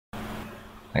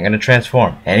I'm gonna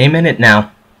transform any minute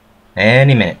now.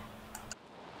 Any minute.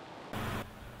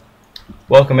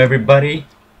 Welcome everybody.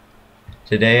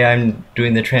 Today I'm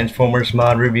doing the Transformers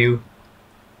mod review.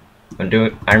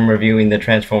 I'm reviewing the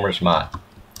Transformers mod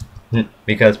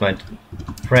because my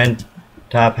friend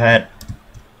Top Hat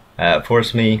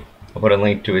forced me. I'll put a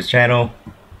link to his channel.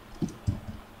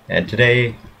 And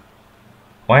today,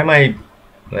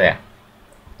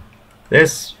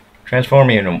 this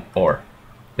Transformium ore,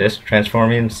 this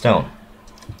Transformium stone.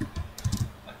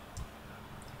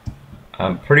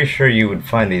 I'm pretty sure you would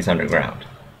find these underground,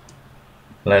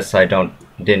 unless I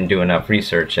didn't do enough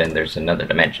research and there's another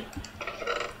dimension.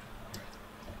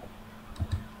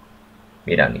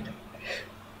 We don't need them.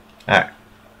 Alright.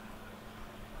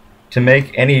 To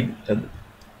make any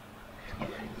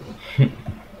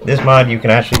this mod, you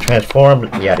can actually transform,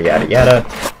 yada yada yada,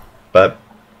 but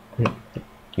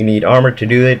you need armor to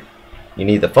do it. You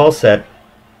need the full set,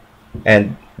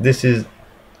 and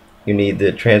you need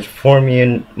the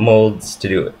Transformium molds to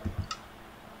do it.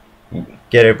 You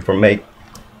get it from you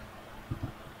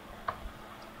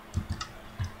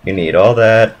need all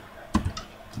that.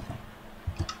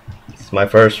 This is my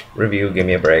first review, give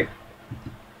me a break.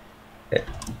 Okay.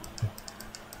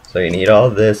 So you need all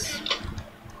this.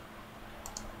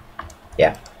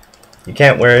 Yeah, you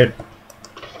can't wear it.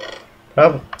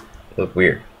 Probably look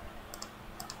weird.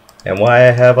 And why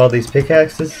I have all these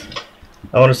pickaxes?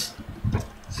 I want to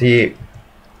see.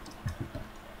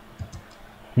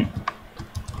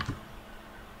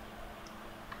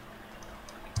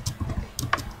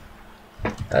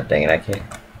 God dang it, I can't.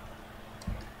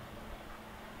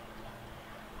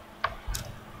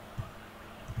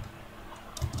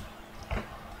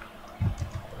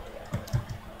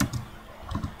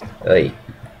 Hey.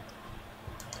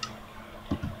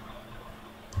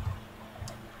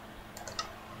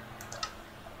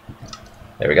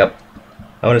 There we go.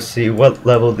 I want to see what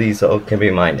level these all can be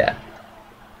mined at.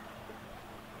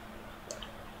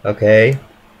 Okay.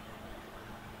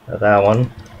 Not that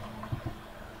one.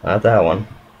 Not that one.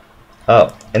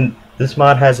 Oh, and this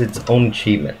mod has its own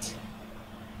achievements.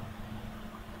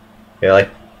 Yeah, like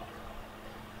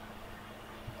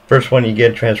first one you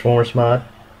get Transformers mod.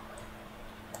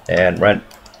 And rent.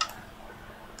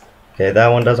 Okay, that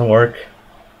one doesn't work.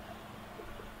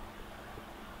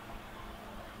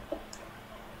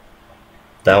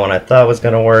 That one I thought was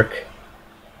gonna work.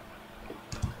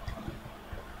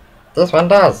 This one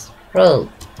does. Great.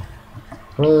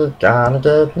 We gonna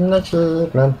get an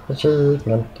achievement,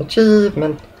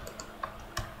 achievement.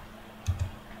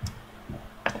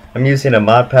 I'm using a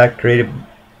mod pack created,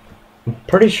 I'm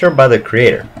pretty sure, by the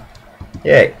creator.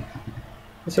 Yay.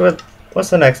 Let's see what's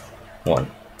the next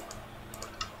one.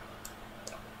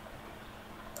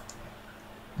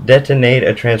 Detonate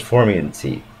a Transformium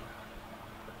seed.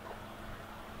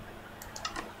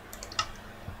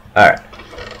 Alright.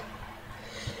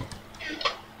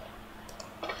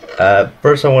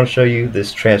 First I want to show you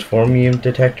this Transformium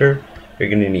detector. You're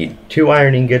going to need 2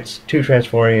 iron ingots, 2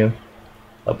 Transformium,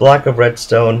 a block of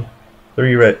redstone,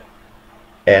 3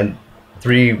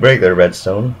 regular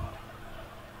redstone.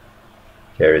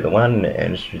 Carry the one,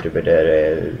 and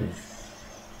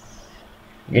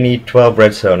you need 12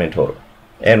 redstone in total,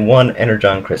 and 1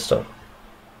 energon crystal.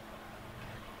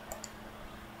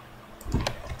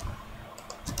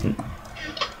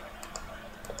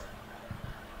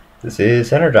 This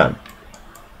is energon,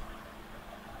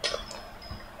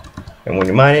 and when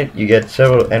you mine it, you get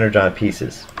several energon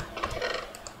pieces.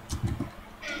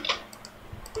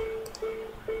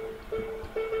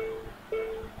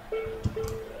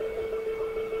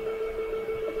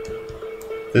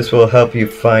 This will help you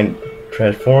find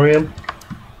Transformium.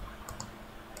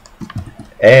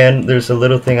 And there's a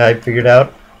little thing I figured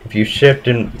out. If you shift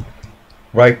and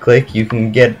right click, you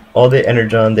can get all the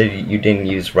energon that you didn't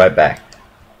use right back.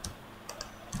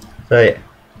 So yeah.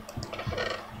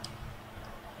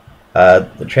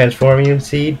 The Transformium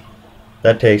seed,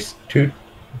 that takes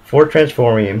 4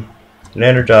 Transformium, an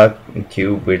energon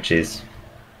cube, which is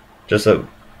just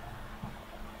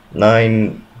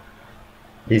 9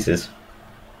 pieces.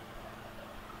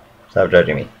 Stop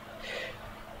judging me.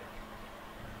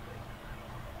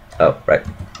 Oh, right.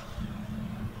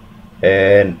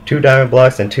 And 2 diamond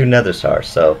blocks and 2 nether stars.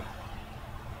 So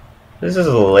this is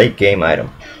a late game item.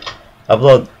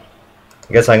 I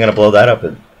guess I'm gonna blow that up.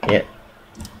 Yeah.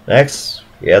 Next,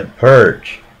 we have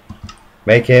Purge.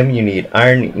 Make him. You need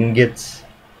iron ingots,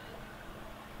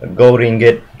 a gold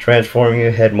ingot,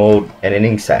 Transformium head mold, and an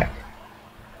ink sac.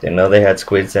 Didn't know they had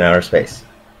squids in outer space.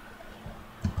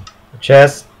 The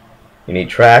chest. You need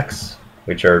tracks,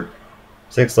 which are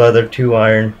 6 leather, 2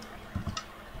 iron,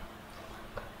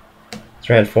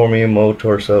 Transformium mode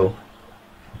torso.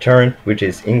 Turret, which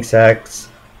is ink sacs,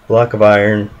 block of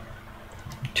iron,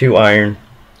 2 iron.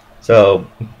 So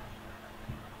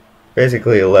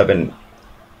basically 11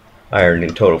 iron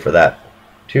in total for that.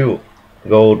 2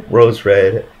 gold, rose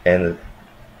red, and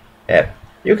yeah,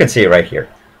 you can see it right here.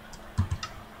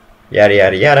 Yada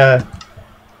yada yada.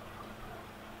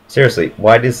 Seriously,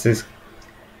 why does this...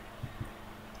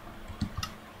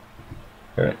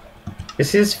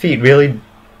 Is his feet really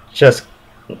just...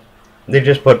 They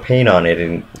just put paint on it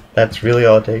and that's really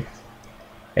all it takes?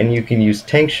 And you can use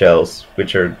tank shells,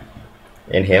 which are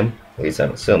in him, at least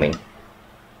I'm assuming.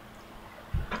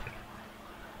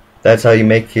 That's how you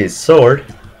make his sword.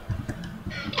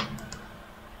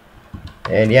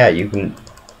 And yeah, you can...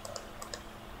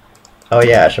 Oh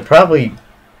yeah, I should probably...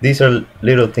 These are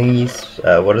little thingies,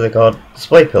 what are they called?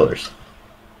 Display pillars.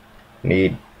 You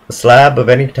need a slab of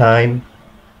any kind,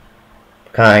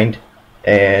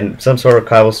 and some sort of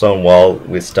cobblestone wall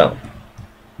with stone.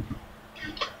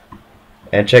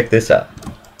 And check this out.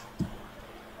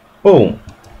 Boom!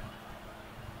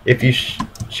 If you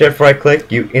shift right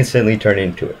click, you instantly turn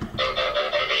into it.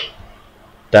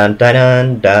 Dun dun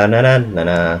dun dun dun dun dun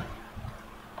dun.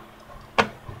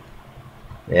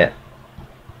 Yeah.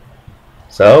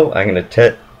 So I'm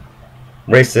gonna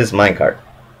race this minecart.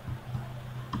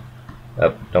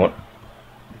 Oh, don't.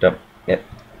 Yep.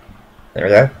 There we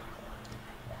go.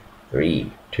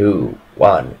 3, 2,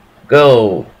 1,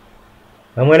 go!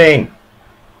 I'm winning!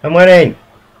 I'm winning!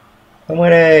 I'm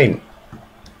winning!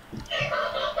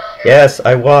 Yes,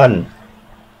 I won!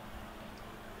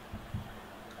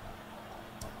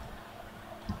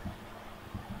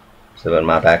 So on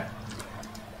my back.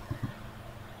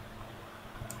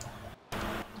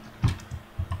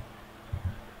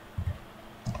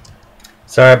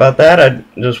 Sorry about that, I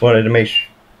just wanted to make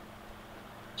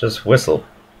just whistle.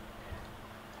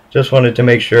 Just wanted to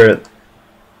make sure.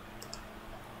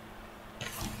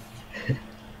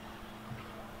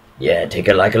 Yeah, take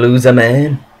it like a loser,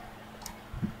 man.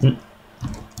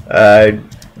 I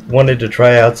wanted to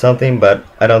try out something, but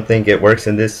I don't think it works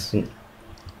in this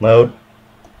mode.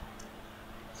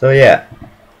 So yeah.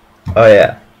 Oh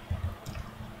yeah.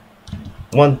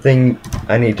 One thing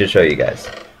I need to show you guys.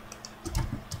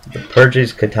 The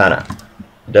Purge's Katana.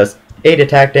 It does 8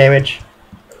 attack damage.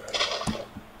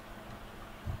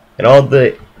 And all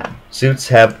the suits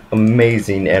have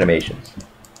amazing animations.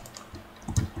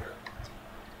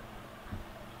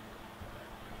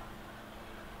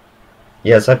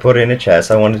 Yes, I put it in a chest.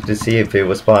 I wanted to see if it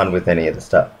was spawned with any of the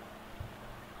stuff.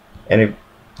 And if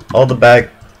all the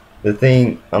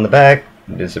thing on the back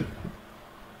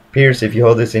disappears if you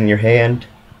hold this in your hand.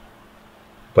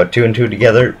 Put 2 and 2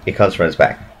 together, it comes from its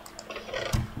back.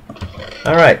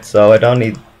 Alright, so I don't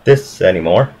need this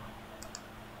anymore.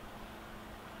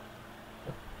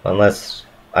 Unless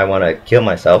I want to kill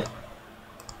myself.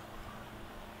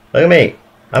 Look at me.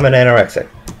 I'm an anorexic.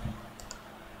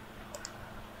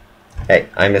 Hey,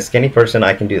 I'm a skinny person.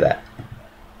 I can do that.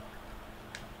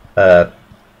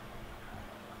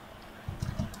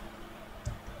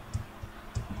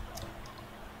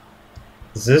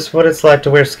 Is this what it's like to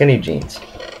wear skinny jeans?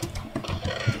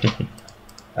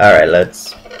 Alright,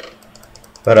 let's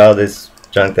put all this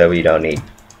junk that we don't need.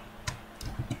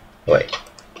 Wait.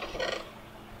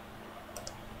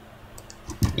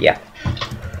 Yeah.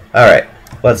 Alright,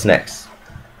 what's next?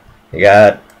 We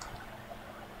got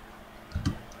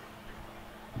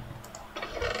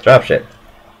dropship,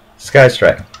 sky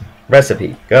strike,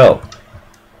 recipe, go.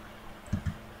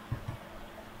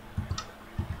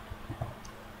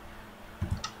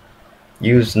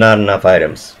 Use not enough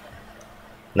items.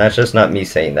 That's just not me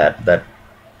saying that.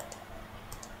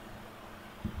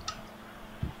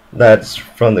 That's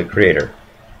from the creator.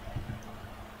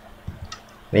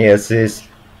 Yes, this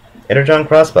Energon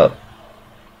crossbow.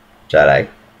 Jedi.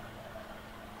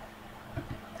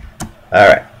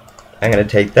 Alright. I'm gonna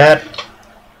take that.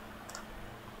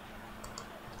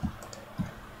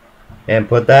 And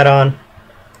put that on.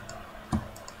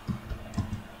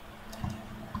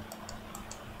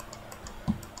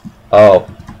 Oh.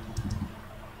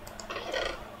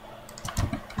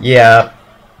 Yeah.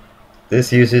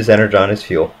 This uses Energon as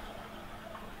fuel.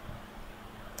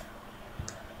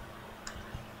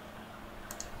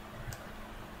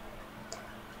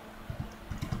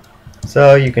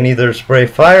 So you can either spray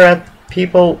fire at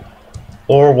people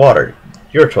or water.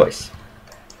 Your choice.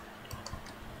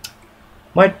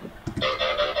 I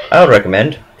would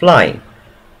recommend flying.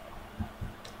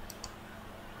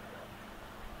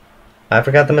 I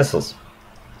forgot the missiles.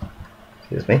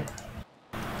 Excuse me.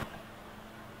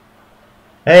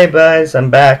 Hey guys, I'm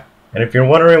back. And if you're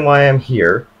wondering why I'm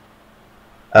here,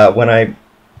 When I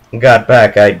got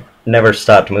back, I never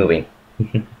stopped moving.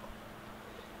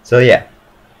 So yeah.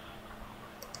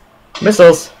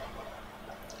 Missiles!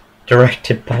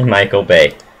 Directed by Michael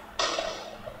Bay.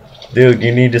 Dude,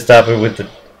 you need to stop it with the...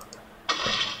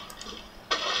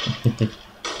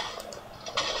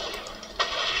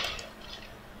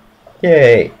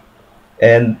 Yay!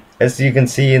 And as you can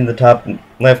see in the top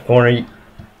left corner,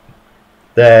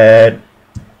 that...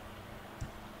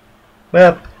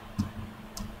 Well...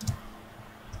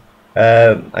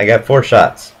 I got 4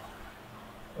 shots.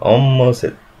 Almost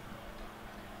hit.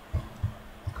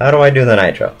 How do I do the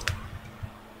nitro?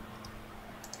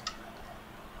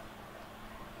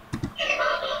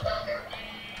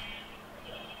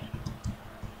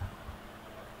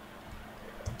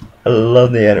 I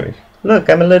love the enemies. Look,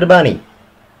 I'm a little bunny.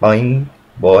 Boing,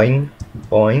 boing,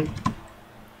 boing.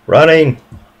 Running.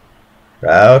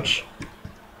 Crouch.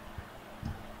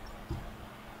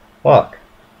 Walk.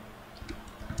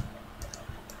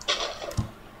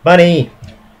 Bunny!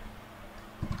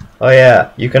 Oh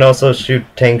yeah, you can also shoot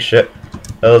tank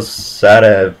shells out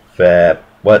of,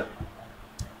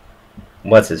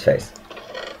 what's his face?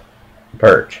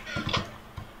 Purge.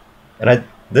 And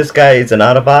this guy is an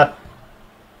Autobot.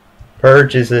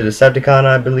 Purge is a Decepticon,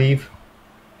 I believe.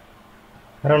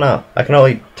 I don't know. I can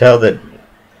only tell that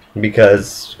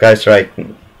because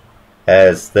Skystrike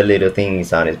has the little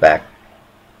things on his back.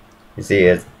 You see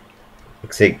his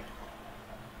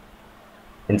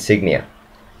insignia.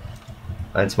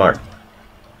 I'm smart.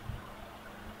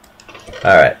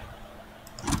 Alright.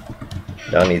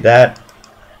 Don't need that.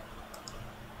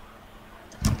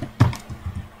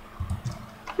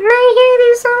 My head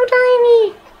is so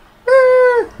tiny.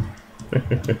 Ah.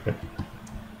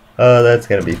 Oh, that's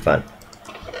gonna be fun.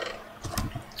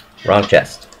 Wrong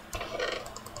chest.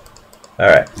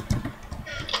 Alright.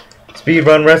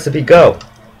 Speedrun recipe, go!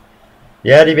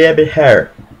 Yaddy baby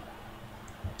hair.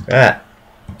 Ah.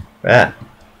 Ah.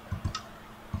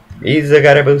 Isa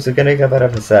garabusa ganika para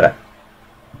pasara.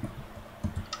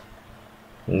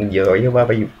 Yo,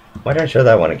 baba, you. Why did I show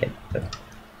that one again? This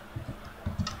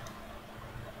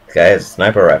guy has a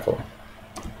sniper rifle.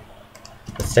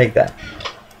 Let's take that.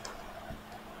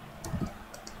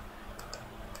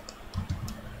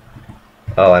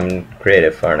 Oh, I'm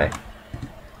creative, aren't I?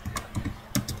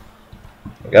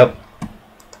 There we go.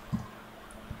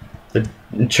 The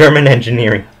German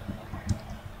engineering.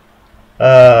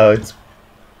 Oh,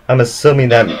 I'm assuming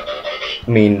that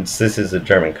means this is a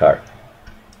German car.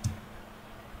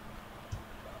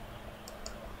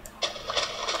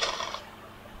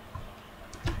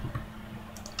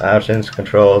 Options,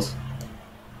 controls.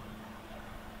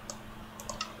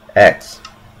 X.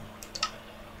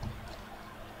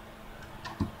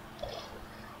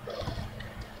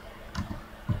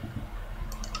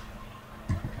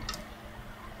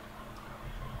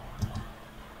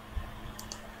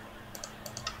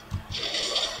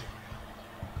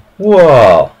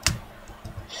 Whoa!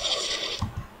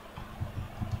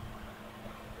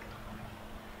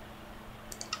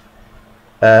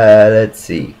 Let's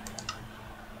see.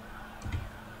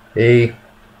 E.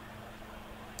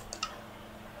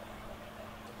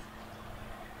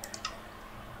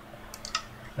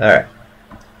 Alright.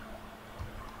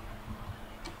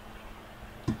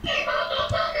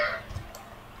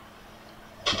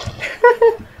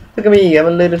 Look at me, I'm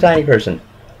a little tiny person.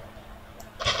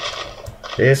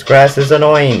 This grass is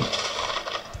annoying.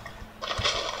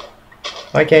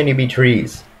 Why can't you be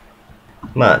trees?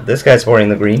 Come on, this guy's sporting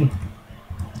the green.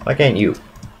 Why can't you?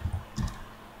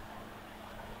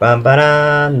 Bam ba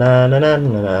na na na na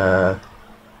na.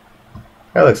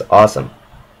 That looks awesome.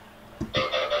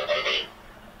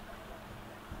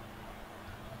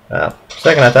 Oh, for a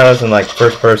second I thought I was in like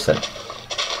first person,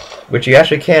 which you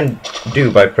actually can do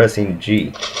by pressing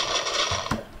G.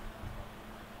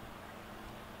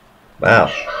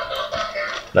 Wow.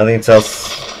 Nothing else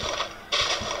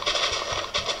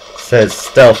says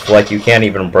stealth like you can't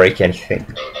even break anything.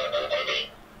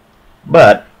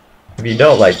 But if you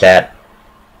don't like that,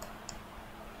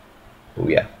 oh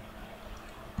yeah.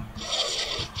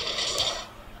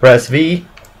 Press V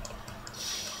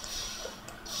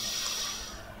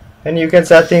and you can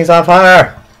set things on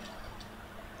fire.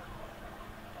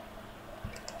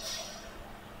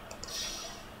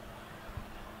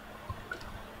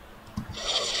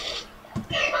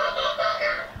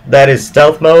 That is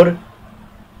stealth mode.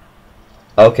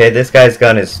 Okay, this guy's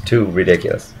gun is too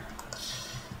ridiculous.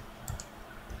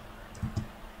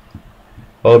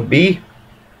 Hold B.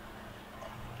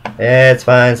 It's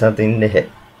fine, something to hit.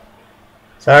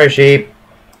 Sorry, sheep.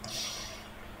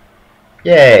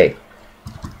 Yay.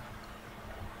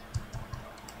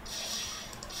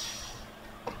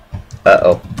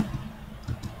 Uh-oh.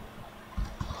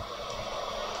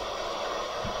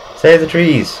 Save the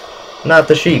trees, not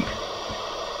the sheep.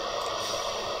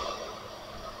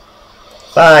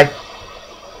 Bye.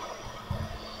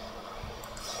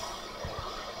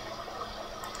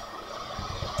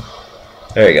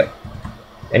 There you go.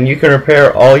 And you can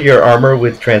repair all your armor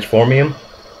with Transformium.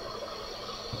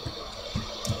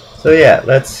 So yeah,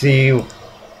 let's see.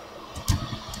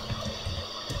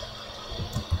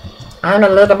 I'm a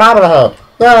little bobblehead.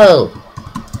 Yay!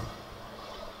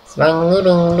 Swing,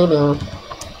 living.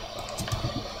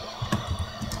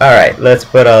 Alright, let's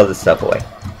put all this stuff away.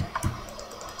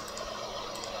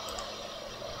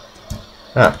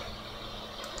 Huh.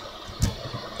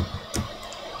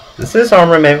 Does this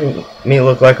armor make me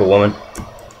look like a woman?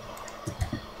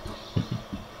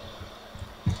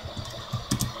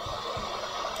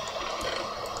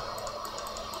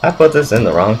 I put this in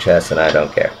the wrong chest and I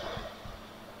don't care.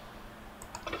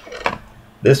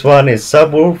 This one is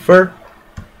Subwoofer.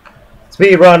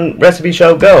 Speedrun recipe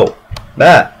show, go!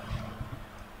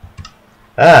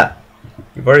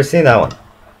 You've already seen that one.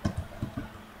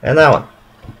 And that one.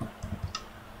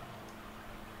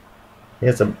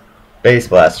 Here's a base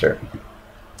blaster.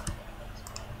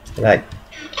 Like.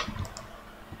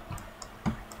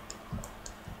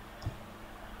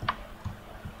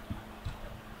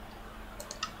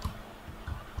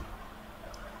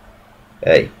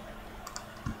 Hey.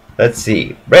 Let's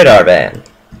see. Radar van.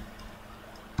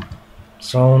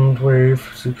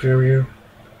 Soundwave superior.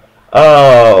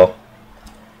 Oh.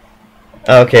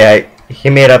 Okay,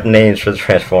 he made up names for the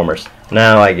Transformers.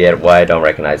 Now I get why I don't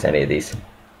recognize any of these.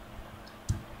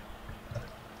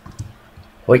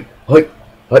 Hoi, hoi,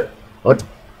 hoi, hoi.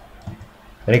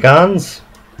 Any guns?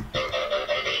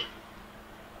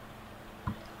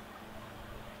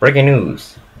 Breaking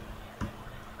news.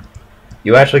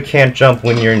 You actually can't jump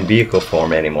when you're in vehicle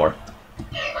form anymore.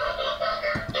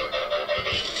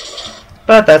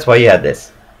 But that's why you had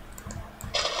this.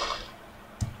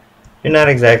 You're not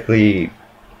exactly...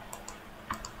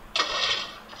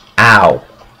 Ow!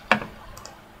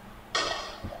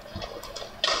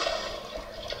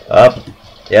 Up.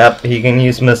 Yep, he can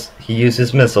use he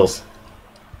uses missiles.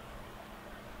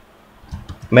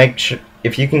 Make sure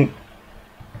if you can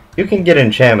get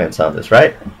enchantments on this,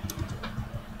 right?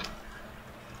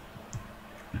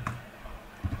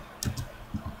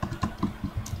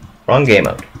 Wrong game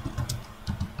mode.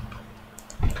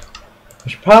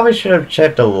 Probably should have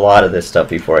checked a lot of this stuff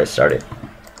before I started.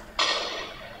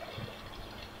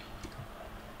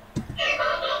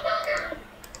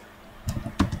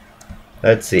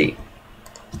 Let's see.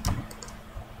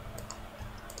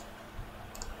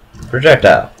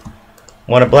 Projectile.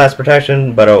 Want a blast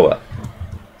protection, but oh well.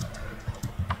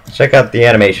 Check out the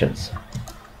animations.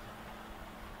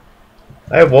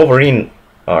 I have Wolverine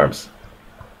arms.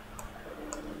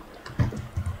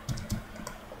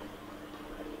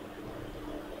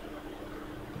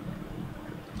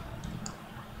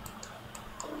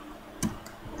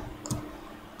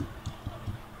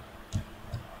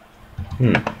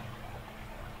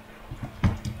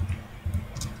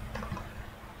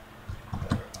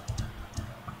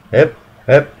 Hip,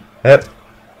 hip, hip.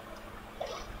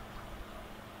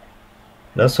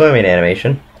 No swimming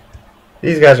animation.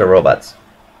 These guys are robots.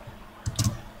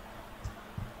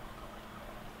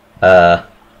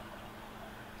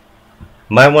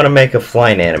 Might want to make a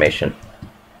flying animation.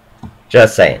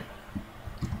 Just saying.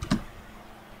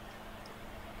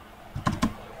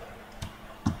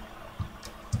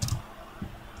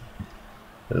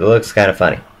 It looks kind of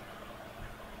funny.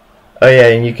 Oh yeah,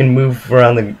 and you can move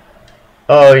around the...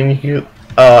 Oh, and you can...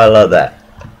 Oh, I love that.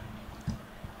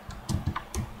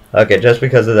 Okay, just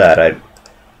because of that,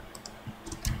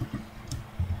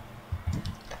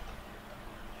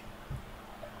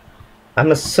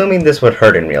 I'm assuming this would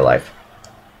hurt in real life.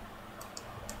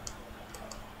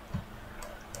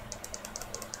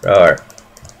 Roar.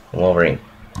 Wolverine.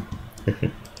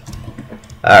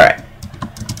 Alright.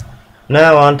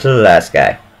 Now on to the last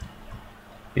guy.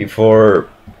 Before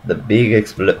the big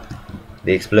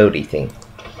explodey thing.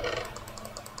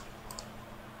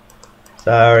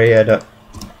 Sorry, I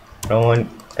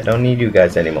don't need you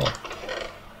guys anymore.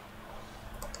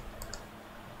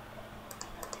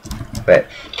 Wait.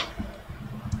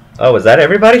 Oh, was that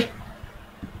everybody?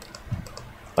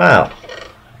 Wow.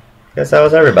 Guess that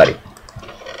was everybody.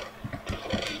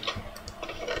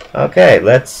 Okay,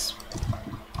 let's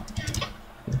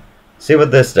see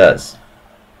what this does.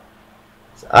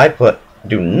 I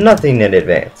do nothing in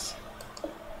advance.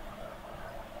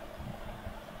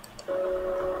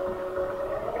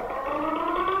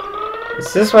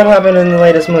 Is this what happened in the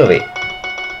latest movie?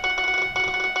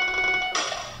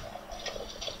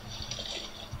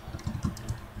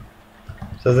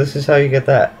 So this is how you get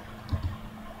that.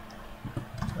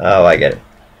 Oh, I get it.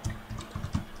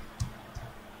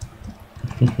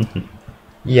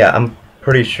 Yeah, I'm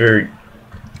pretty sure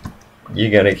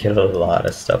you're gonna get a lot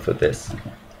of stuff with this.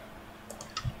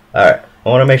 Alright, I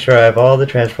want to make sure I have all the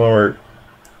Transformer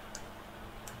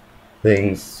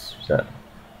things done.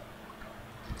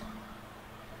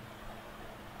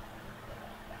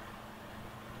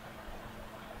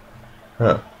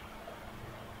 Huh.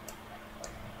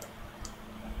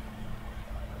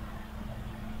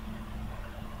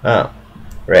 Oh,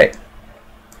 right.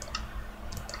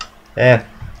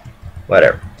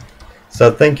 Whatever.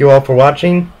 So thank you all for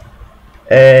watching.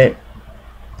 A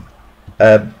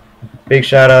big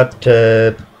shout out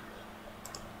to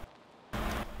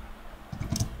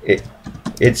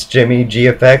It's Jimmy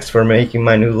GFX for making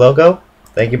my new logo.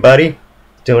 Thank you, buddy.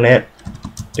 Doing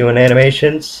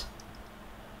animations.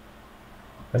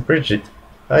 I'm pretty sure.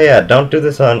 Oh yeah, don't do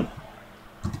this to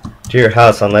your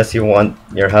house unless you want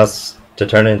your house to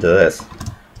turn into this.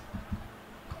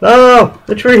 No,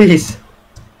 the trees.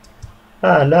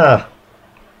 Ah, no. On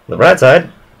the right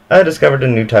side, I discovered a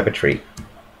new type of tree.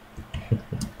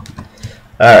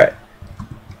 Alright.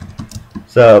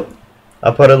 So,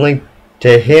 I'll put a link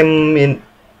to him in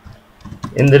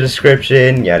the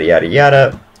description, yada yada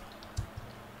yada.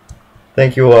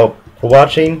 Thank you all for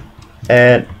watching,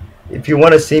 and if you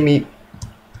want to see me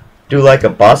do like a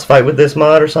boss fight with this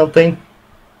mod or something,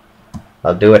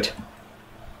 I'll do it.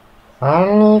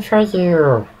 Only for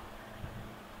you.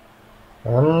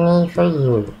 Only for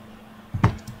you.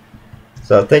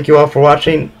 So thank you all for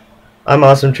watching. I'm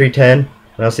AwesomeTree10, and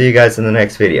I'll see you guys in the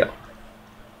next video.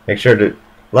 Make sure to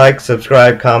like,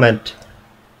 subscribe, comment.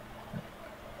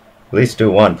 At least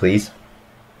do one, please.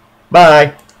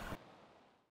 Bye!